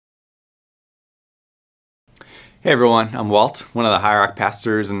Hey everyone, I'm Walt, one of the High Rock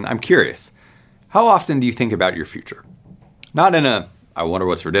pastors, and I'm curious. How often do you think about your future? Not in a, I wonder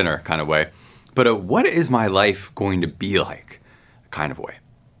what's for dinner kind of way, but a, what is my life going to be like kind of way.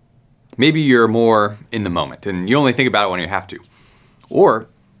 Maybe you're more in the moment, and you only think about it when you have to. Or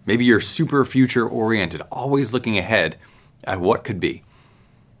maybe you're super future oriented, always looking ahead at what could be.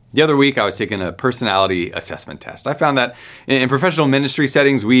 The other week, I was taking a personality assessment test. I found that in professional ministry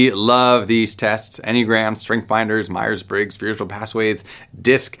settings, we love these tests: Enneagram, Strength Finders, Myers-Briggs, Spiritual Pathways,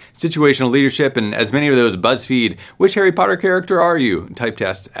 DISC, Situational Leadership, and as many of those BuzzFeed, which Harry Potter character are you type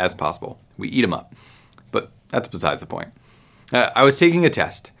tests as possible. We eat them up. But that's besides the point. I was taking a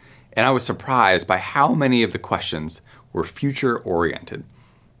test, and I was surprised by how many of the questions were future-oriented.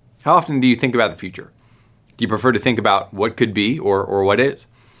 How often do you think about the future? Do you prefer to think about what could be or what is?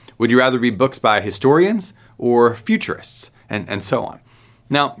 Would you rather read books by historians or futurists, and so on?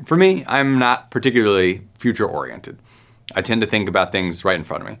 Now, for me, I'm not particularly future-oriented. I tend to think about things right in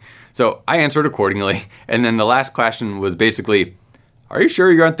front of me. So I answered accordingly, and then the last question was basically, are you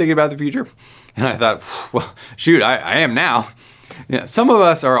sure you aren't thinking about the future? And I thought, well, shoot, I am now. Some of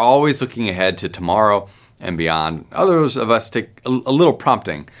us are always looking ahead to tomorrow and beyond. Others of us take a little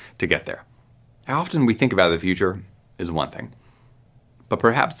prompting to get there. How often we think about the future is one thing. But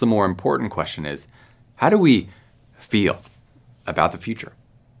perhaps the more important question is, how do we feel about the future?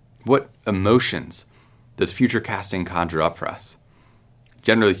 What emotions does future casting conjure up for us?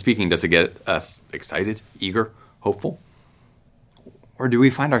 Generally speaking, does it get us excited, eager, hopeful? Or do we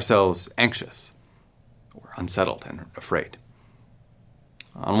find ourselves anxious or unsettled and afraid?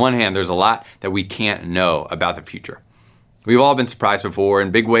 On one hand, there's a lot that we can't know about the future. We've all been surprised before in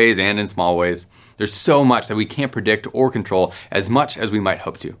big ways and in small ways. There's so much that we can't predict or control as much as we might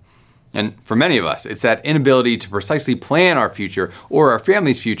hope to. And for many of us, it's that inability to precisely plan our future or our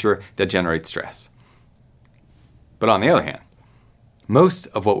family's future that generates stress. But on the other hand, most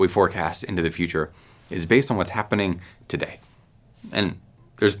of what we forecast into the future is based on what's happening today. And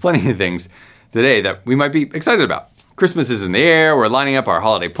there's plenty of things today that we might be excited about. Christmas is in the air, we're lining up our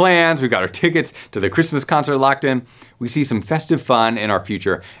holiday plans, we've got our tickets to the Christmas concert locked in. We see some festive fun in our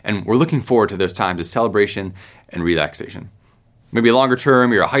future, and we're looking forward to those times of celebration and relaxation. Maybe longer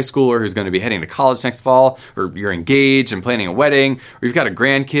term, you're a high schooler who's going to be heading to college next fall, or you're engaged and planning a wedding, or you've got a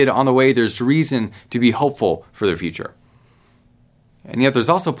grandkid on the way. There's reason to be hopeful for the future. And yet there's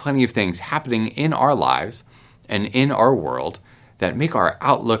also plenty of things happening in our lives and in our world that make our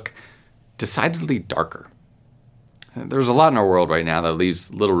outlook decidedly darker. There's a lot in our world right now that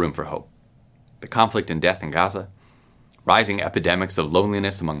leaves little room for hope. The conflict and death in Gaza, rising epidemics of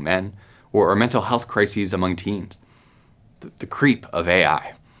loneliness among men, or mental health crises among teens, the creep of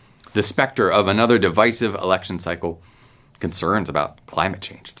AI, the specter of another divisive election cycle, concerns about climate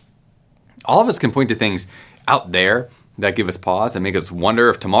change. All of us can point to things out there that give us pause and make us wonder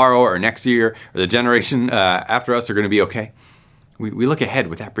if tomorrow or next year or the generation after us are going to be okay. We look ahead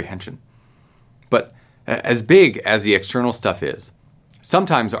with apprehension. But as big as the external stuff is,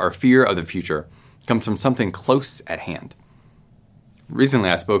 sometimes our fear of the future comes from something close at hand.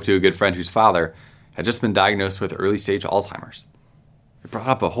 Recently, I spoke to a good friend whose father had just been diagnosed with early-stage Alzheimer's. It brought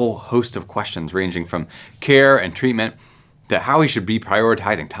up a whole host of questions ranging from care and treatment to how he should be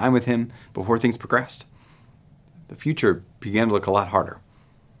prioritizing time with him before things progressed. The future began to look a lot harder.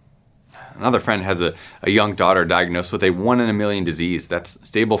 Another friend has a young daughter diagnosed with a 1 in a million disease that's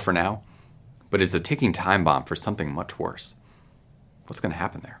stable for now, but is a ticking time bomb for something much worse. What's going to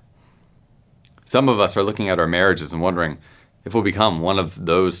happen there? Some of us are looking at our marriages and wondering if we'll become one of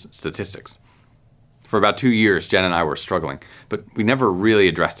those statistics. For about 2 years, Jen and I were struggling, but we never really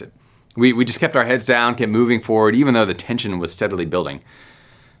addressed it. We just kept our heads down, kept moving forward, even though the tension was steadily building.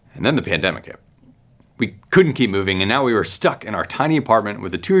 And then the pandemic hit. We couldn't keep moving, and now we were stuck in our tiny apartment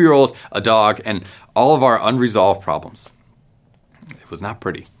with a 2-year-old, a dog, and all of our unresolved problems. It was not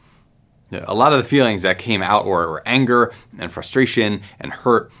pretty. A lot of the feelings that came out were anger and frustration and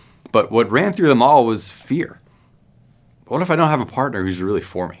hurt, but what ran through them all was fear. What if I don't have a partner who's really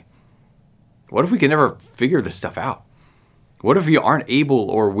for me? What if we can never figure this stuff out? What if we aren't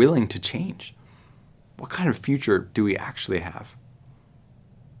able or willing to change? What kind of future do we actually have?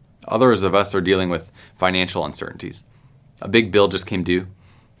 Others of us are dealing with financial uncertainties. A big bill just came due.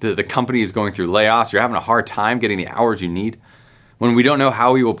 The company is going through layoffs. You're having a hard time getting the hours you need. When we don't know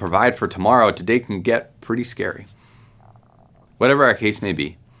how we will provide for tomorrow, today can get pretty scary. Whatever our case may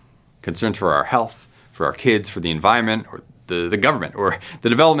be, concerns for our health, for our kids, for the environment, or the government, or the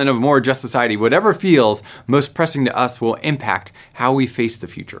development of a more just society, whatever feels most pressing to us will impact how we face the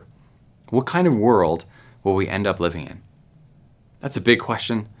future. What kind of world will we end up living in? That's a big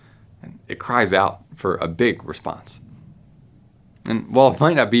question. it cries out for a big response. And while it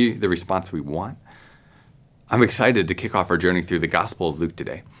might not be the response we want, I'm excited to kick off our journey through the Gospel of Luke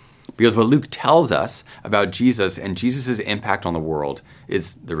today. Because what Luke tells us about Jesus and Jesus' impact on the world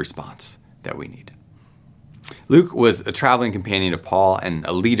is the response that we need. Luke was a traveling companion of Paul and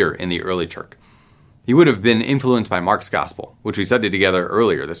a leader in the early church. He would have been influenced by Mark's Gospel, which we studied together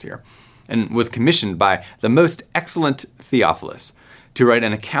earlier this year, and was commissioned by the most excellent Theophilus to write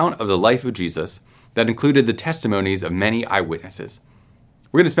an account of the life of Jesus that included the testimonies of many eyewitnesses.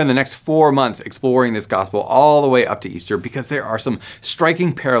 We're going to spend the next 4 months exploring this gospel all the way up to Easter because there are some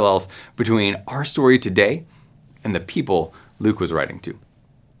striking parallels between our story today and the people Luke was writing to.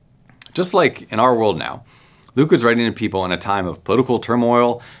 Just like in our world now, Luke was writing to people in a time of political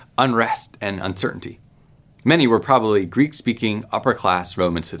turmoil, unrest, and uncertainty. Many were probably Greek-speaking, upper-class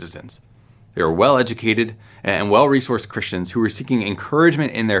Roman citizens. They were well-educated and well-resourced Christians who were seeking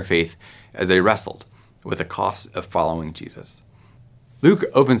encouragement in their faith as they wrestled with the cost of following Jesus. Luke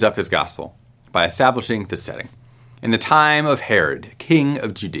opens up his gospel by establishing the setting. In the time of Herod, king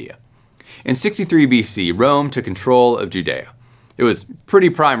of Judea. In 63 BC, Rome took control of Judea. It was pretty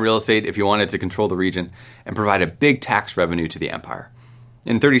prime real estate if you wanted to control the region and provide a big tax revenue to the empire.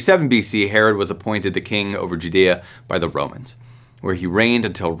 In 37 BC, Herod was appointed the king over Judea by the Romans, where he reigned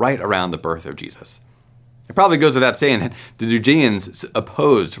until right around the birth of Jesus. It probably goes without saying that the Judeans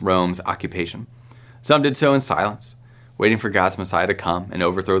opposed Rome's occupation. Some did so in silence, waiting for God's Messiah to come and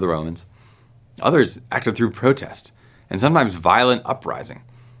overthrow the Romans. Others acted through protest and sometimes violent uprising.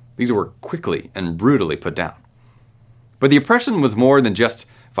 These were quickly and brutally put down. But the oppression was more than just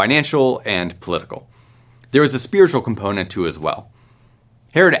financial and political. There was a spiritual component to it as well.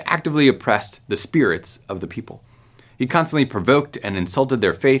 Herod actively oppressed the spirits of the people. He constantly provoked and insulted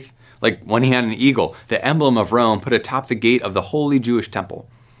their faith, like when he had an eagle, the emblem of Rome, put atop the gate of the holy Jewish temple.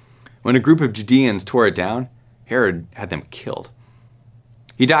 When a group of Judeans tore it down, Herod had them killed.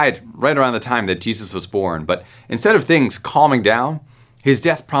 He died right around the time that Jesus was born, but instead of things calming down, his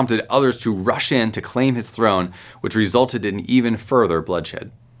death prompted others to rush in to claim his throne, which resulted in even further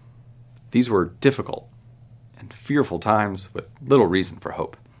bloodshed. These were difficult and fearful times with little reason for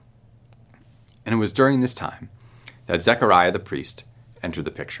hope. And it was during this time that Zechariah the priest entered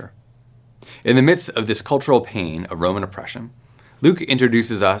the picture. In the midst of this cultural pain of Roman oppression, Luke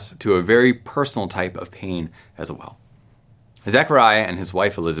introduces us to a very personal type of pain as well. Zechariah and his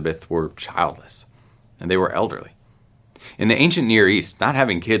wife Elizabeth were childless, and they were elderly. In the ancient Near East, not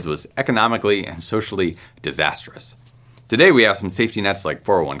having kids was economically and socially disastrous. Today we have some safety nets like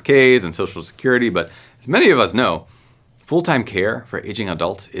 401ks and Social Security, but as many of us know, full-time care for aging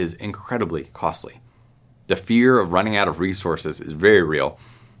adults is incredibly costly. The fear of running out of resources is very real,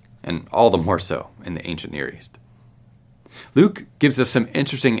 and all the more so in the ancient Near East. Luke gives us some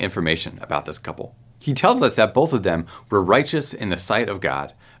interesting information about this couple. He tells us that both of them were righteous in the sight of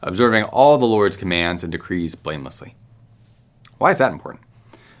God, observing all the Lord's commands and decrees blamelessly. Why is that important?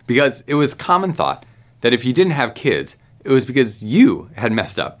 Because it was common thought that if you didn't have kids, it was because you had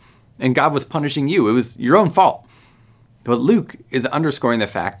messed up and God was punishing you. It was your own fault. But Luke is underscoring the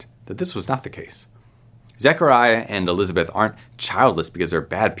fact that this was not the case. Zechariah and Elizabeth aren't childless because they're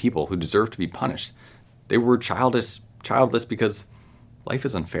bad people who deserve to be punished. They were childless because life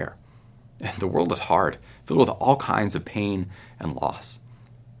is unfair. And the world is hard, filled with all kinds of pain and loss.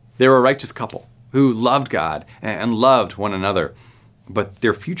 They were a righteous couple who loved God and loved one another, but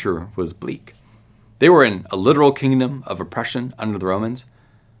their future was bleak. They were in a literal kingdom of oppression under the Romans,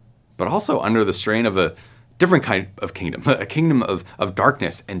 but also under the strain of a different kind of kingdom, a kingdom of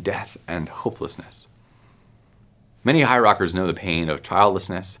darkness and death and hopelessness. Many high rockers know the pain of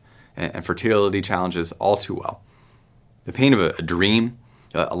childlessness and fertility challenges all too well. The pain of a dream,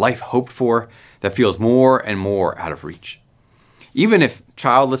 a life hoped for that feels more and more out of reach. Even if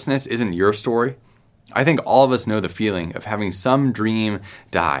childlessness isn't your story, I think all of us know the feeling of having some dream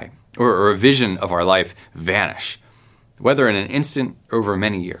die or a vision of our life vanish, whether in an instant or over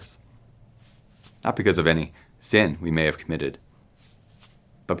many years. Not because of any sin we may have committed,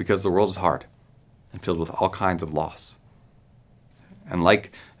 but because the world is hard and filled with all kinds of loss. And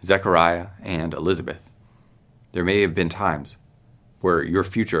like Zechariah and Elizabeth, there may have been times where your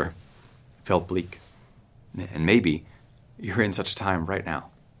future felt bleak. And maybe you're in such a time right now.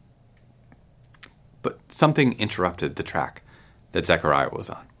 But something interrupted the track that Zechariah was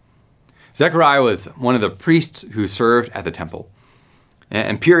on. Zechariah was one of the priests who served at the temple.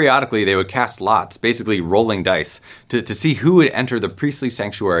 And periodically they would cast lots, basically rolling dice, to see who would enter the priestly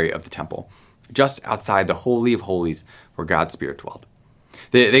sanctuary of the temple, just outside the Holy of Holies where God's Spirit dwelled.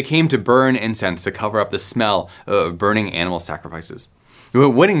 They came to burn incense to cover up the smell of burning animal sacrifices.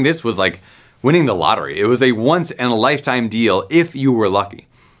 Winning this was like winning the lottery. It was a once-in-a-lifetime deal if you were lucky.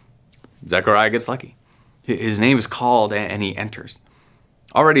 Zechariah gets lucky. His name is called and he enters.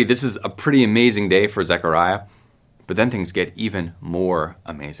 Already, this is a pretty amazing day for Zechariah, but then things get even more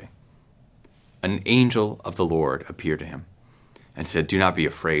amazing. An angel of the Lord appeared to him and said, "Do not be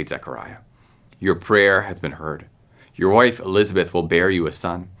afraid, Zechariah. Your prayer has been heard. Your wife Elizabeth will bear you a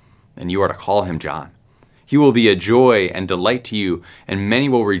son, and you are to call him John. He will be a joy and delight to you, and many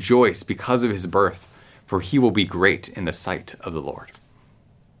will rejoice because of his birth, for he will be great in the sight of the Lord."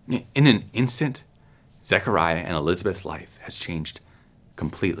 In an instant, Zechariah and Elizabeth's life has changed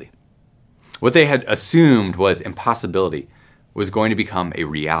completely. What they had assumed was impossibility was going to become a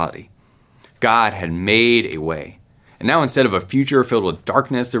reality. God had made a way. And now instead of a future filled with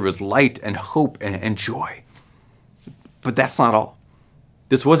darkness, there was light and hope and joy. But that's not all.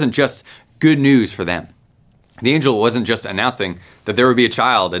 This wasn't just good news for them. The angel wasn't just announcing that there would be a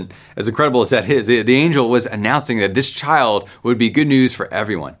child, and as incredible as that is, the angel was announcing that this child would be good news for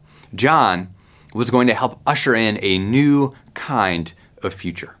everyone. John was going to help usher in a new kind of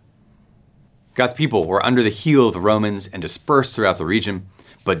future. God's people were under the heel of the Romans and dispersed throughout the region,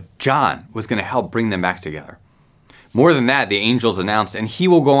 but John was going to help bring them back together. More than that, the angels announced, and he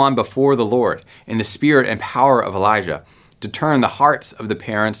will go on before the Lord in the spirit and power of Elijah to turn the hearts of the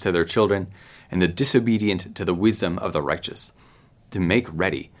parents to their children and the disobedient to the wisdom of the righteous, to make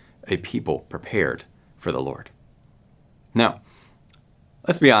ready a people prepared for the Lord. Now,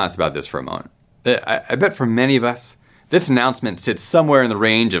 let's be honest about this for a moment. I bet for many of us, this announcement sits somewhere in the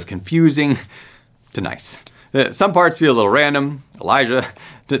range of confusing to nice. Some parts feel a little random. Elijah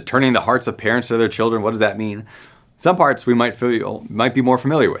turning the hearts of parents to their children, what does that mean? Some parts we might be more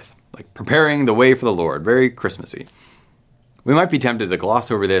familiar with, like preparing the way for the Lord, very Christmassy. We might be tempted to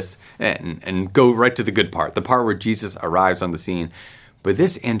gloss over this and go right to the good part, the part where Jesus arrives on the scene. But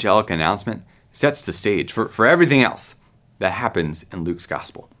this angelic announcement sets the stage for everything else that happens in Luke's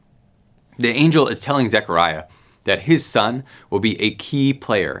gospel. The angel is telling Zechariah that his son will be a key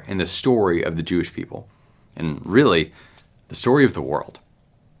player in the story of the Jewish people, and really, the story of the world.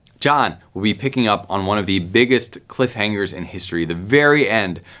 John will be picking up on one of the biggest cliffhangers in history, the very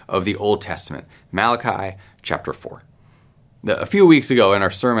end of the Old Testament, Malachi chapter 4. A few weeks ago in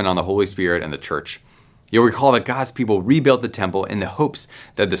our sermon on the Holy Spirit and the church, you'll recall that God's people rebuilt the temple in the hopes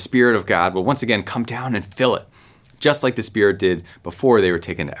that the Spirit of God will once again come down and fill it, just like the Spirit did before they were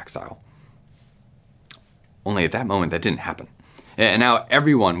taken to exile. Only at that moment, that didn't happen. And now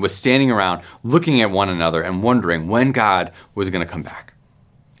everyone was standing around looking at one another and wondering when God was going to come back.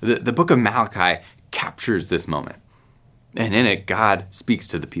 The book of Malachi captures this moment. And in it, God speaks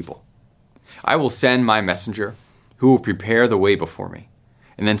to the people. "I will send my messenger who will prepare the way before me.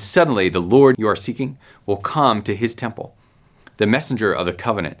 And then suddenly the Lord you are seeking will come to his temple. The messenger of the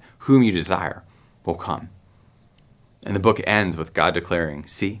covenant whom you desire will come." And the book ends with God declaring,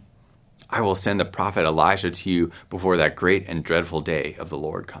 "See, I will send the prophet Elijah to you before that great and dreadful day of the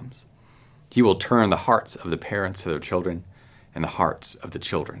Lord comes. He will turn the hearts of the parents to their children and the hearts of the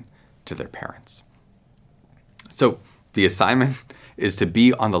children to their parents." So the assignment is to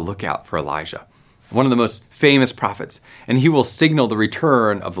be on the lookout for Elijah, one of the most famous prophets, and he will signal the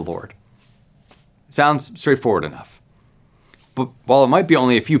return of the Lord. Sounds straightforward enough. But while it might be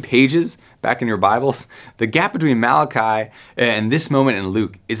only a few pages back in your Bibles, the gap between Malachi and this moment in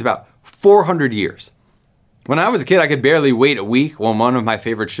Luke is about 400 years. When I was a kid, I could barely wait a week when one of my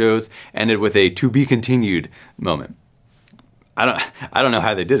favorite shows ended with a "to be continued" moment. I don't know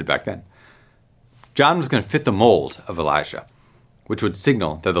how they did it back then. John was going to fit the mold of Elijah, which would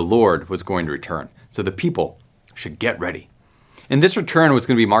signal that the Lord was going to return. So the people should get ready. And this return was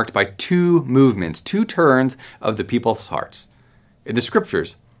going to be marked by two movements, two turns of the people's hearts. In the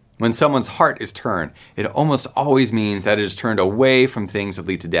scriptures, when someone's heart is turned, it almost always means that it is turned away from things that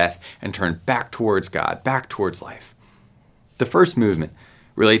lead to death and turned back towards God, back towards life. The first movement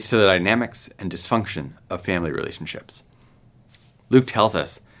relates to the dynamics and dysfunction of family relationships. Luke tells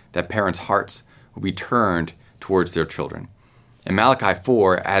us that parents' hearts will be turned towards their children. And Malachi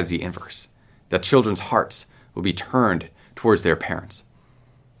 4 adds the inverse, that children's hearts will be turned towards their parents.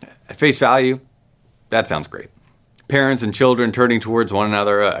 At face value, that sounds great. Parents and children turning towards one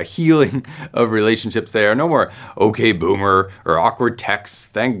another, a healing of relationships there. No more "okay, boomer" or awkward texts,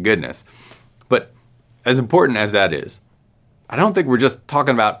 thank goodness. But as important as that is, I don't think we're just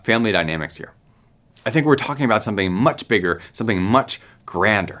talking about family dynamics here. I think we're talking about something much bigger, something much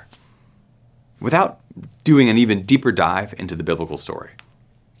grander. Without doing an even deeper dive into the biblical story,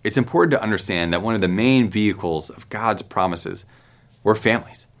 it's important to understand that one of the main vehicles of God's promises were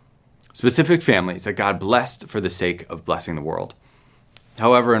families. Specific families that God blessed for the sake of blessing the world.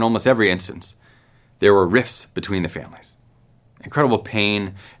 However, in almost every instance, there were rifts between the families. Incredible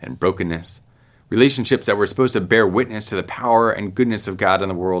pain and brokenness. Relationships that were supposed to bear witness to the power and goodness of God in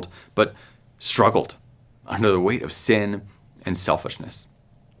the world, but struggled under the weight of sin and selfishness.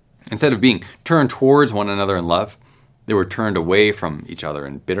 Instead of being turned towards one another in love, they were turned away from each other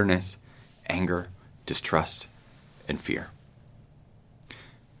in bitterness, anger, distrust, and fear.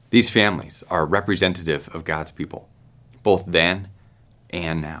 These families are representative of God's people, both then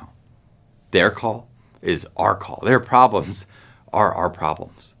and now. Their call is our call. Their problems are our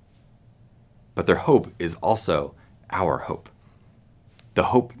problems. But their hope is also our hope. The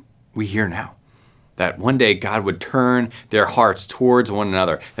hope we hear now. That one day God would turn their hearts towards one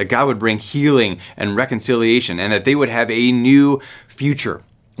another, that God would bring healing and reconciliation, and that they would have a new future,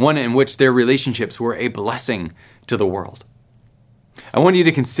 one in which their relationships were a blessing to the world. I want you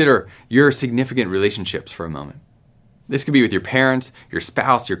to consider your significant relationships for a moment. This could be with your parents, your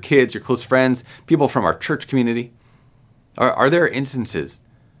spouse, your kids, your close friends, people from our church community. Are there instances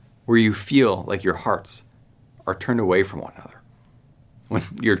where you feel like your hearts are turned away from one another? When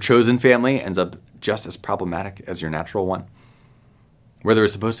your chosen family ends up just as problematic as your natural one? Where there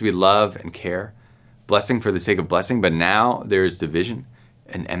was supposed to be love and care, blessing for the sake of blessing, but now there's division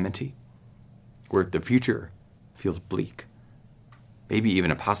and enmity? Where the future feels bleak, maybe even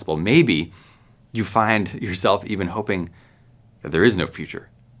impossible. Maybe you find yourself even hoping that there is no future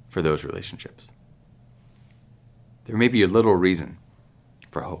for those relationships. There may be a little reason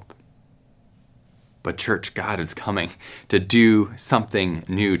for hope. But church, God is coming to do something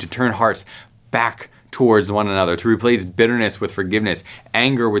new, to turn hearts back towards one another, to replace bitterness with forgiveness,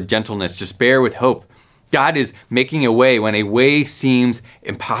 anger with gentleness, despair with hope. God is making a way when a way seems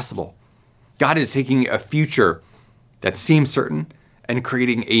impossible. God is taking a future that seems certain and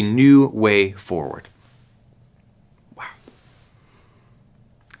creating a new way forward. Wow.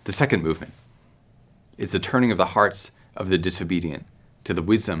 The second movement is the turning of the hearts of the disobedient to the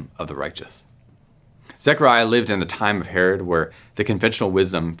wisdom of the righteous. Zechariah lived in the time of Herod, where the conventional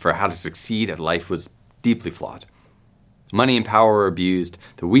wisdom for how to succeed at life was deeply flawed. Money and power were abused,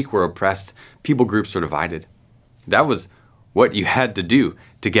 the weak were oppressed, people groups were divided. That was what you had to do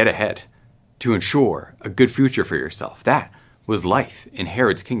to get ahead, to ensure a good future for yourself. That was life in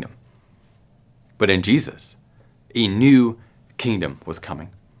Herod's kingdom. But in Jesus, a new kingdom was coming.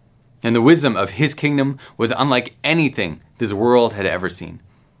 And the wisdom of his kingdom was unlike anything this world had ever seen.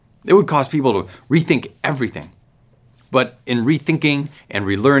 It would cause people to rethink everything. But in rethinking and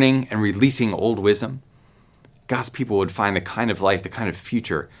relearning and releasing old wisdom, God's people would find the kind of life, the kind of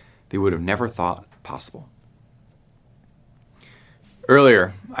future they would have never thought possible.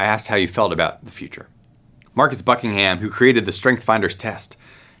 Earlier, I asked how you felt about the future. Marcus Buckingham, who created the Strength Finders test,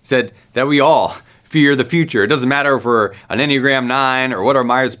 said that we all fear the future. It doesn't matter if we're an Enneagram 9 or what our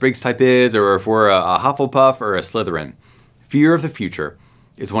Myers-Briggs type is, or if we're a Hufflepuff or a Slytherin. Fear of the future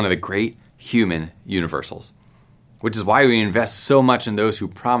is one of the great human universals, which is why we invest so much in those who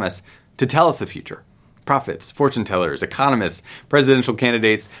promise to tell us the future. Prophets, fortune tellers, economists, presidential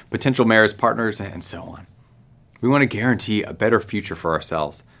candidates, potential marriage partners, and so on. We want to guarantee a better future for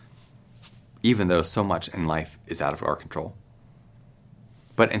ourselves, even though so much in life is out of our control.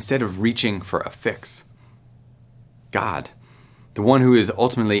 But instead of reaching for a fix, God, the one who is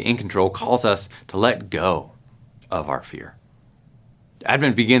ultimately in control, calls us to let go of our fear.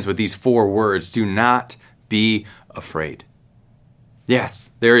 Advent begins with these 4 words: do not be afraid. Yes,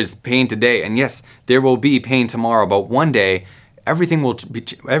 there is pain today, and yes, there will be pain tomorrow, but one day everything will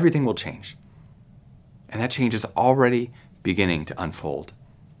change. And that change is already beginning to unfold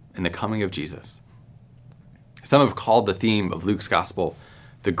in the coming of Jesus. Some have called the theme of Luke's gospel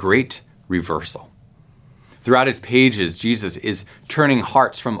the great reversal. Throughout its pages, Jesus is turning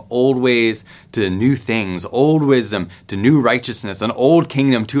hearts from old ways to new things, old wisdom to new righteousness, an old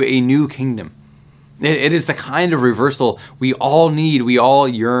kingdom to a new kingdom. It is the kind of reversal we all need, we all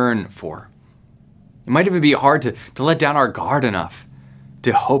yearn for. It might even be hard to let down our guard enough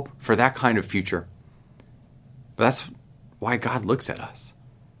to hope for that kind of future. But that's why God looks at us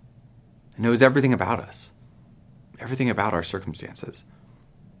and knows everything about us, everything about our circumstances,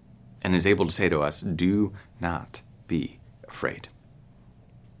 and is able to say to us, do not be afraid.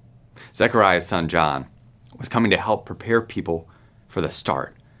 Zechariah's son John was coming to help prepare people for the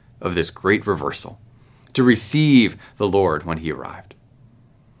start of this great reversal, to receive the Lord when he arrived.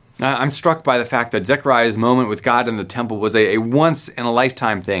 Now, I'm struck by the fact that Zechariah's moment with God in the temple was a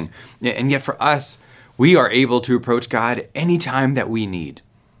once-in-a-lifetime thing, and yet for us, we are able to approach God anytime that we need.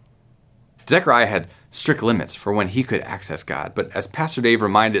 Zechariah had strict limits for when he could access God. But as Pastor Dave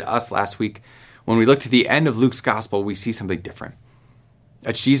reminded us last week, when we look to the end of Luke's gospel, we see something different.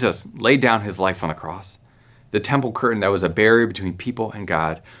 As Jesus laid down his life on the cross, the temple curtain that was a barrier between people and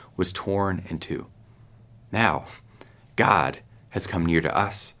God was torn in two. Now, God has come near to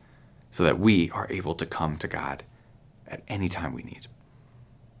us so that we are able to come to God at any time we need.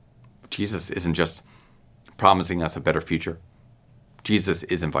 Jesus isn't just promising us a better future. Jesus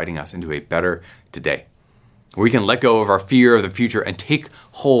is inviting us into a better today, where we can let go of our fear of the future and take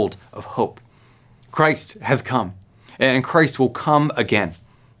hold of hope. Christ has come, and Christ will come again.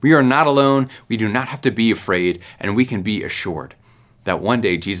 We are not alone. We do not have to be afraid, and we can be assured that one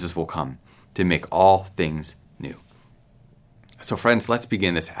day Jesus will come to make all things new. So friends, let's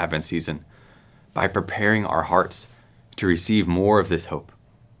begin this Advent season by preparing our hearts to receive more of this hope.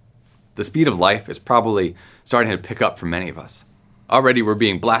 The speed of life is probably starting to pick up for many of us. Already we're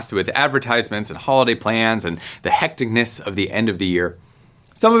being blasted with advertisements and holiday plans and the hecticness of the end of the year.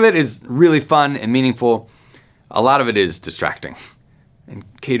 Some of it is really fun and meaningful. A lot of it is distracting and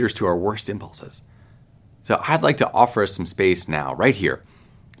caters to our worst impulses. So I'd like to offer us some space now, right here,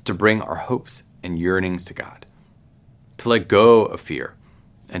 to bring our hopes and yearnings to God, to let go of fear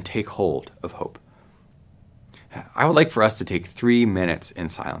and take hold of hope. I would like for us to take 3 minutes in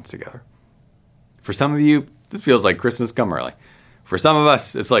silence together. For some of you, this feels like Christmas come early. For some of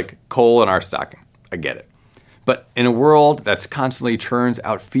us, it's like coal in our stocking. I get it. But in a world that's constantly churns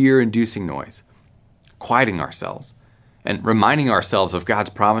out fear-inducing noise, quieting ourselves and reminding ourselves of God's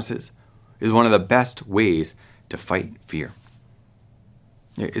promises is one of the best ways to fight fear.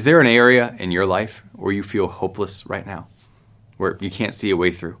 Is there an area in your life where you feel hopeless right now, where you can't see a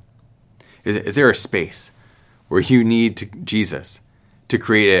way through? Is there a space where you need Jesus to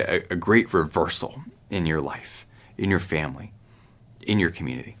create a great reversal in your life, in your family, in your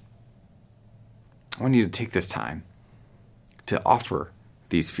community? I want you to take this time to offer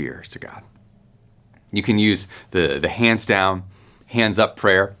these fears to God. You can use the hands down, hands up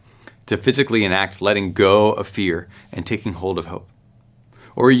prayer to physically enact letting go of fear and taking hold of hope.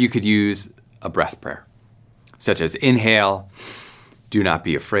 Or you could use a breath prayer, such as inhale, do not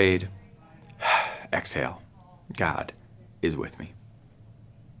be afraid. Exhale, God is with me.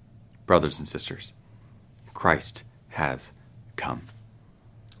 Brothers and sisters, Christ has come.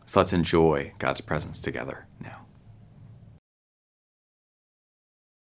 So let's enjoy God's presence together now.